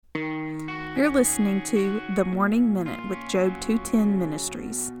You're listening to The Morning Minute with Job 210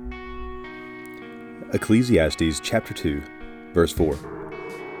 Ministries. Ecclesiastes chapter 2, verse 4.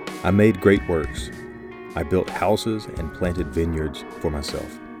 I made great works. I built houses and planted vineyards for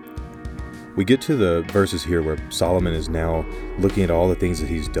myself. We get to the verses here where Solomon is now looking at all the things that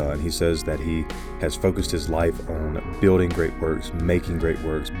he's done. He says that he has focused his life on building great works, making great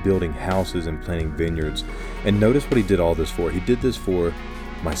works, building houses and planting vineyards. And notice what he did all this for. He did this for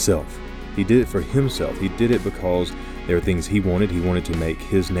myself. He did it for himself. He did it because there were things he wanted. He wanted to make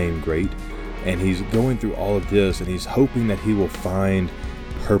his name great. And he's going through all of this, and he's hoping that he will find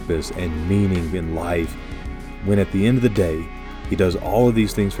purpose and meaning in life when at the end of the day, he does all of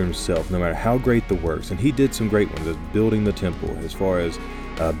these things for himself, no matter how great the works. And he did some great ones, as building the temple, as far as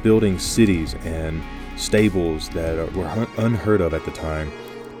building cities and stables that were unheard of at the time.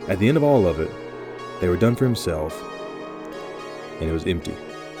 At the end of all of it, they were done for himself, and it was empty.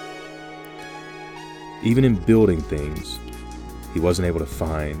 Even in building things, he wasn't able to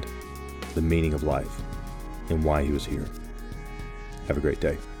find the meaning of life and why he was here. Have a great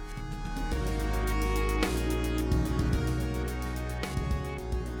day.